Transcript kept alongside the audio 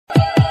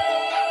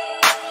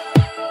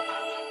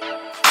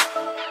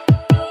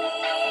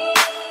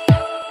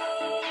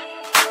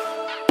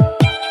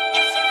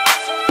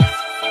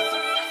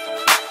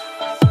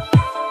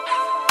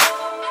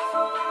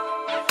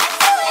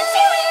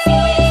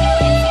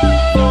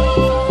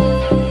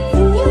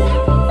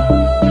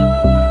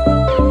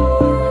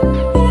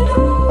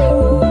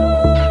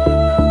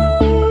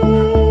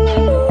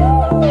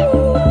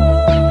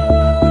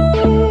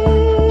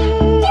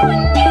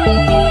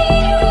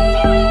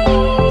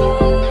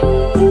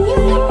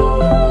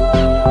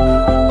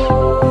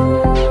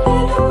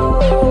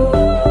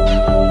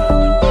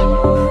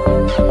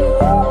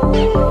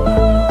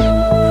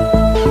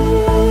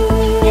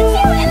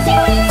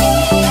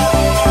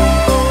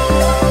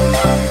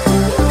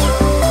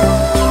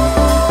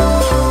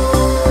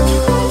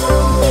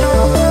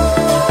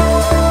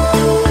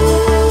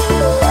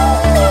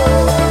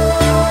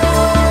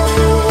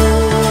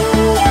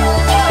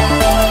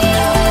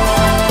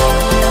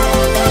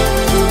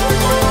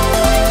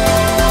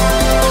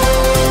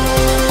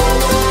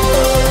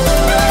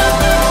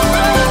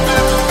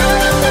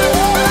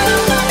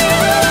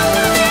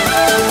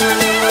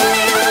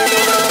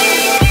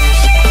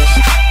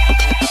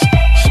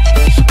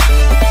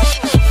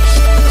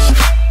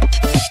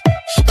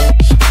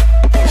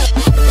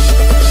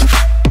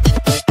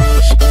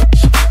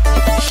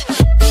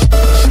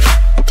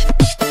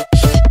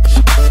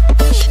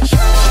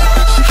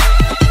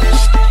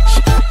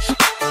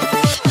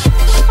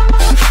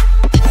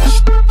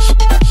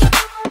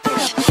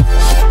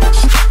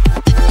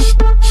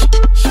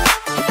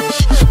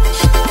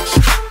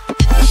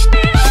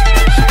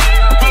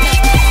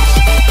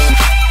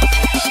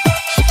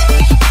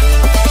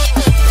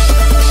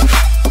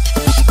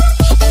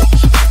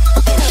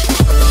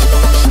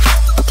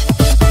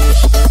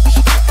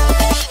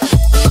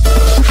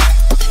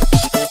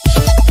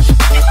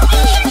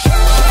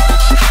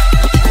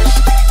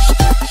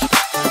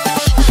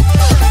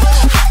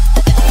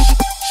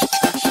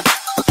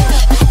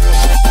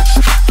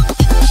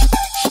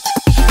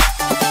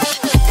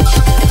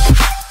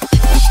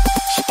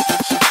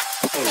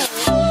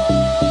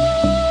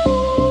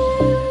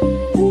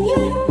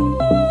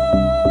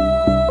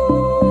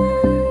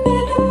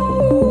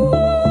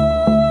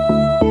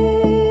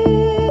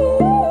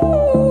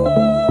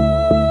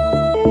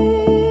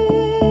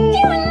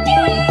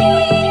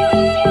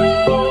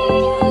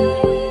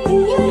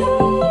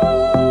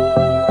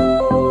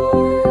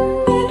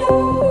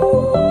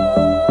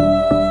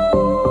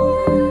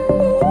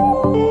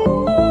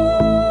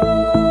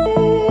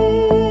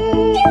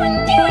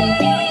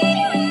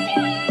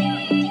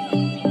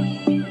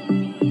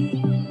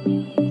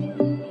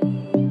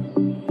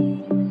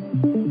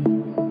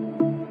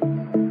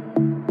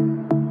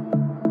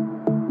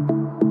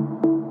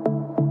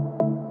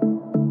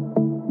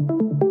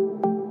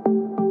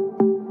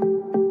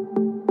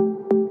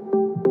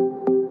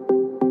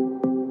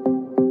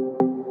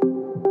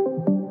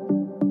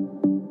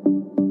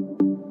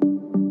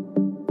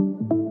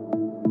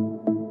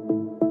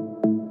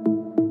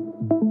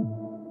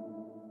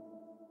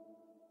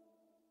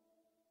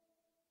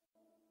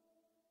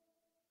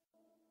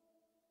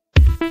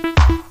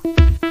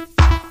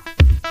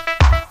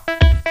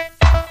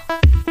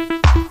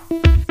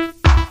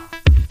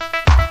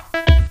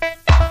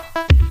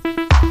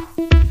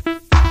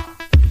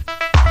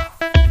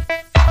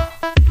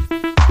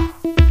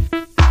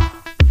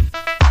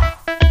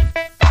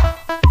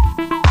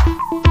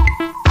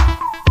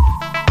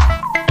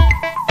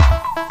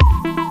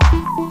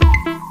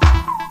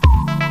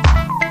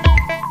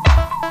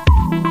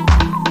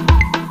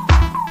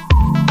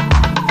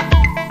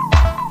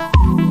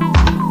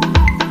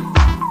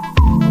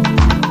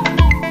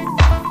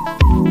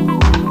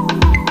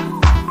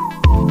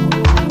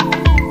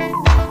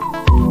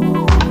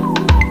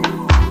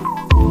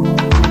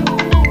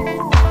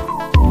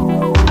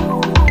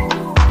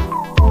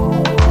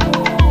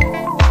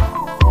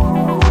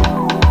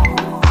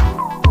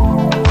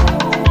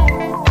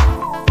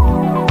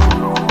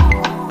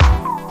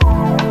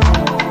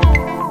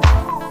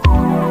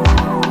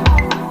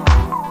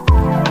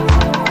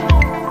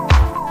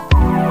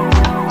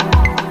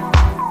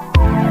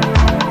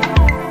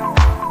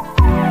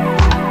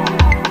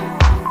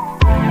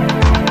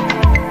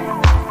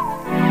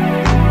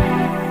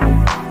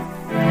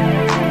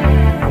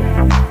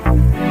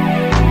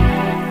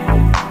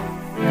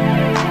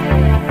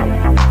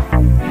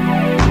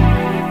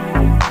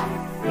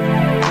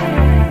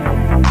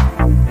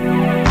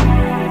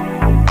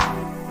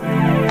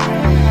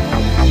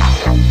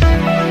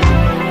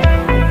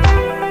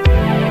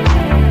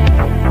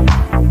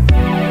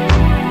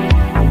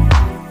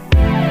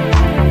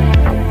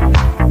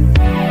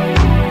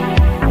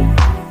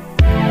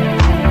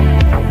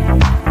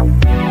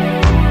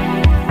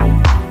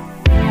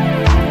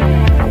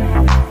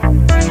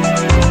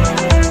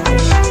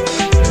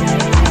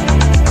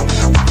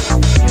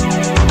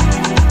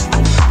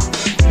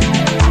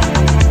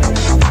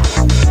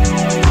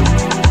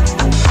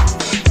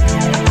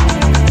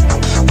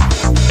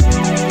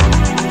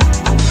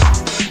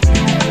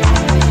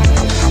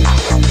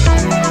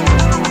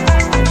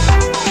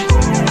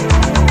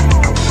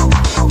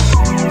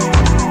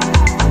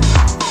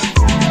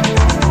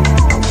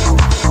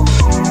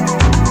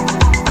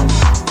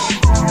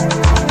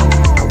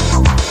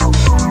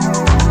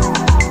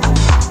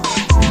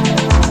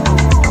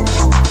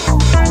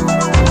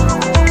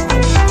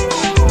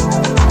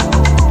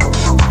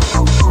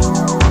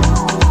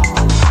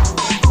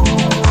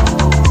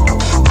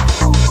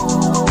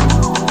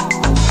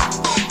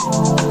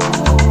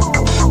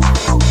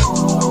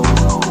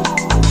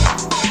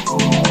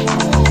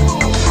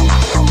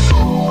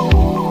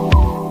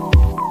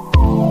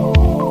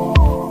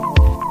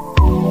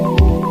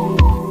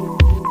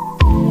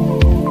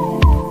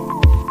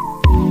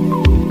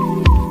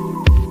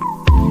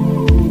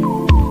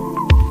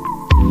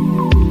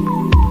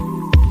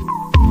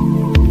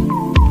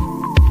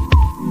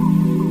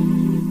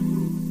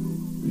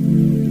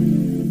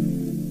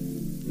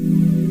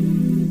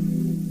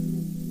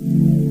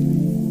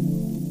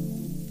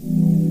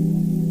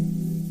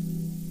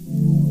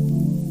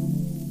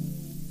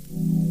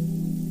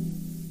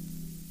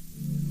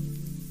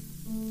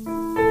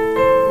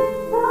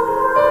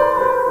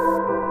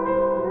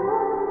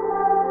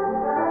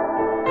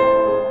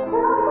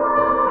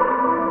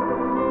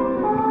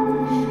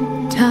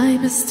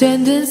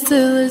standing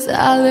still as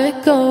I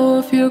let go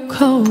of your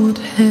cold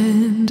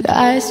hand.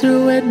 Eyes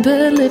are wet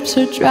but lips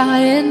are dry,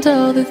 and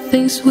all the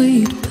things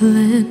we'd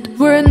planned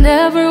were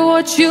never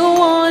what you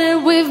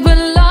wanted. We've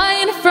been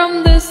lying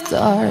from the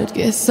start.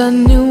 Guess I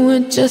knew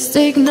it, just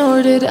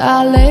ignored it.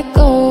 I let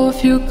go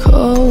of your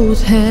cold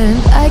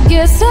hand. I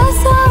guess I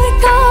saw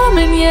it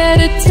coming, yet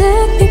it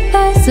took me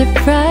by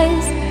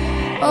surprise.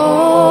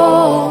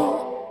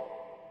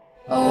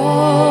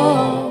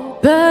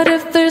 But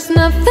if there's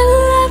nothing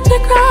left to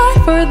cry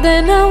for,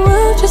 then I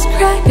will just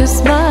crack a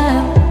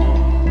smile.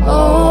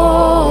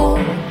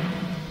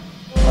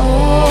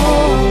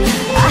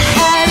 I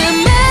had a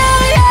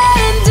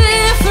million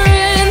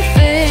different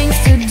things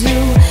to do,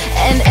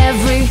 and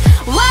every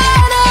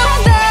one of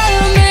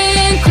them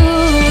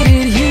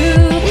included you.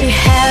 We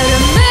had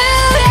a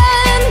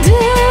million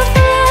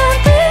different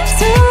things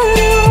to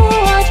do.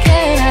 What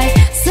can I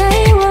say?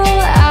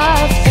 Well,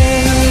 I've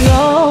been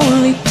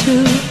lonely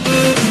too.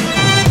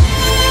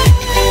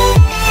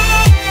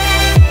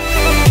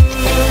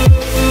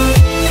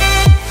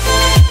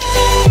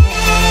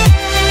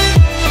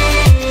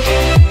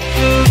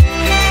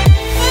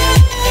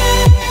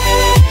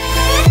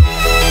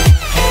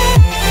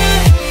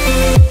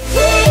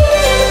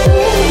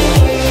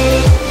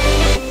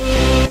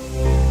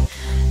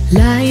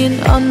 Lying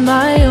on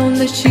my own,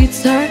 the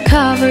sheets are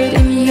covered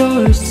in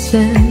your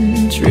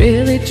scent.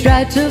 Really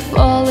tried to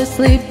fall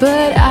asleep,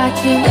 but I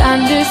can't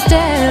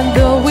understand.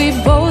 Though we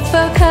both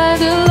felt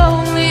kinda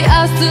lonely,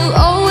 I still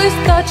always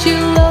thought you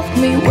loved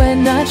me.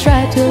 When I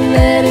tried to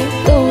let it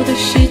go, the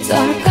sheets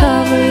are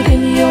covered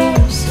in your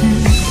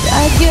scent.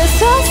 I guess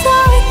I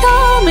saw it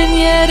coming,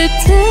 yet it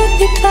took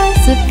me by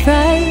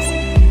surprise.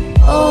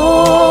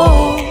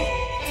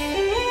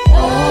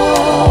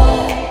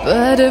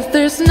 But if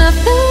there's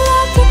nothing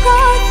left to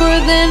cry for,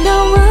 then I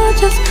will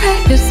just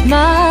crack a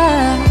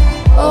smile.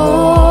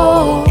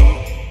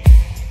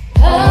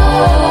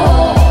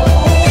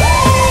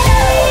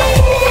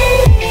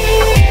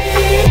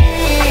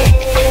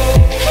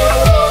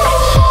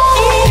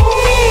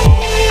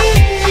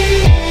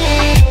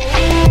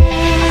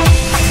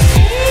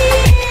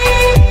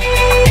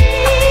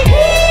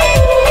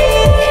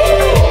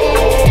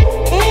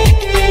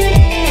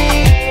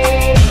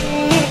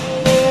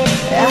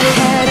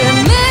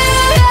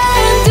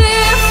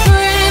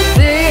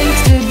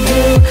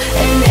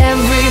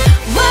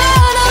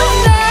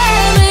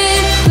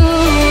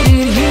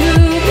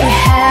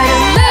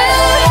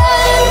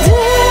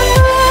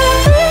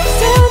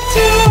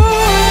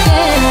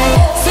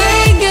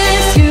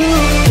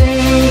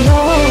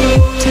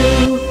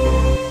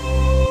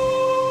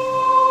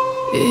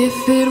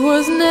 If it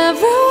was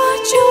never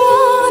what you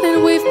wanted,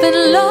 we've been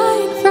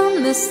lying from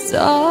the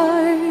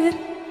start.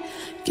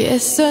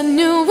 Guess I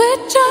knew it,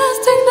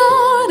 just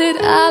ignored it.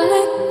 I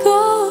let go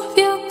of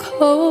your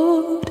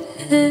cold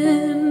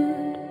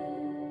hand.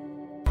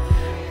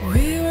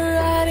 We were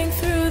riding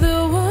through the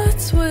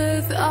woods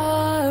with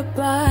our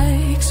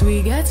bikes.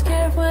 We got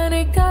scared when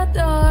it got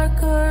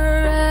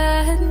darker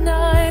at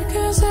night,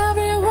 'cause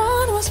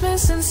everyone was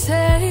missing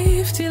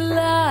safety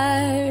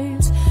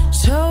lights.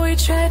 So we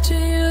tried to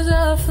use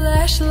a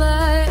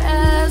flashlight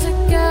as a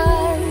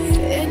guide.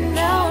 And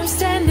now I'm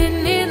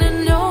standing in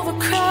an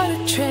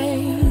overcrowded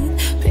train,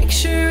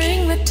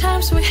 picturing the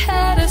times we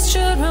had as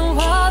children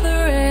while the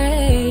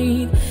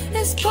rain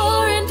is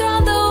pouring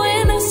down the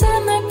windows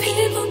and the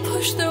people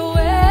push their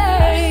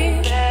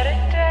way.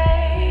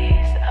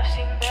 I've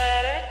seen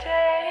better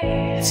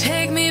days.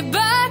 Take me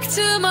back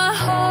to my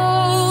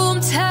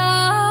hometown.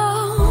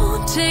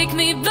 Take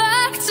me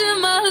back to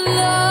my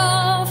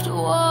loved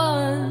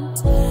ones.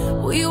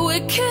 We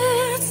were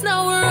kids,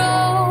 now we're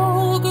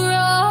all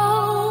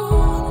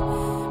grown.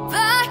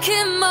 Back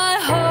in my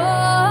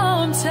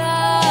hometown.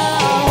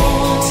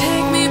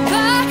 Take me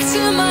back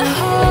to my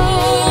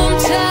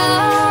hometown.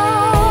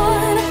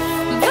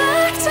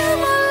 Back to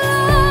my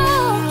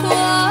loved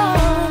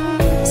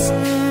ones.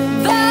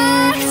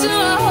 Back to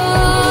my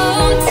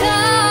hometown.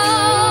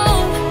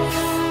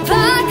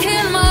 Back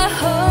in my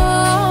hometown.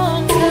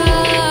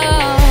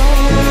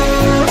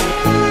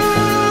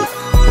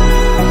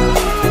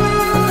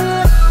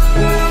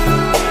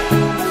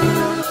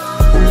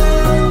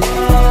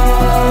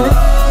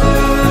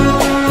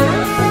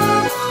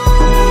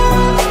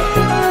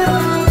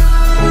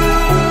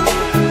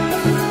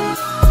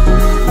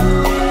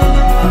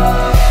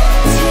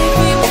 Take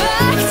me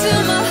back to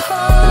my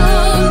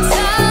hometown.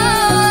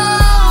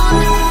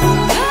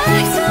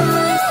 Back to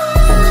my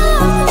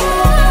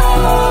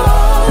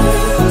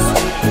ones.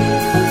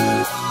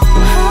 Back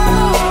to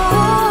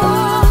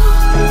my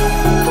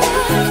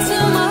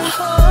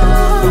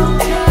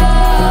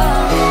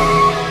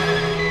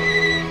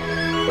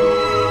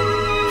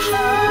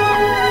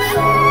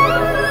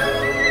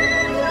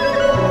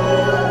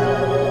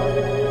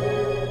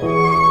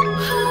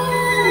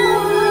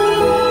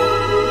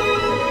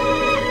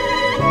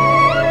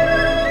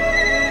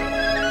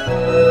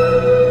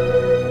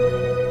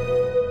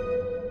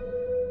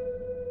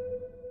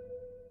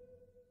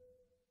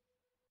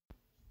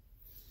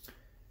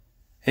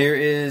Here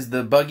is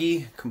the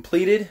buggy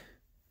completed.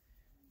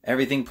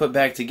 Everything put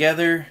back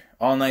together,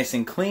 all nice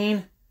and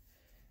clean.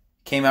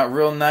 Came out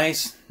real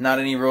nice, not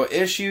any real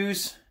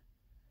issues.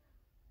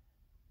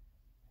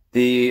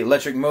 The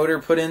electric motor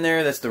put in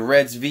there, that's the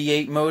Red's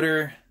V8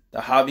 motor.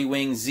 The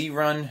Hobbywing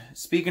Z-Run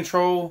speed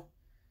control.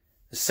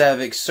 The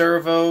Lazovic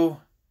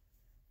servo.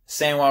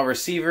 Sandwell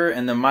receiver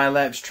and the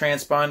lapse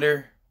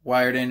transponder.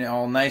 Wired in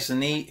all nice and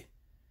neat.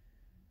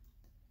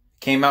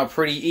 Came out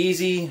pretty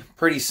easy,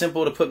 pretty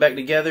simple to put back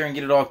together and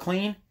get it all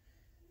clean.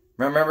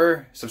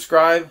 Remember,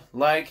 subscribe,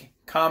 like,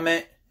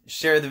 comment,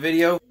 share the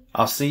video.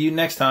 I'll see you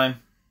next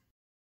time.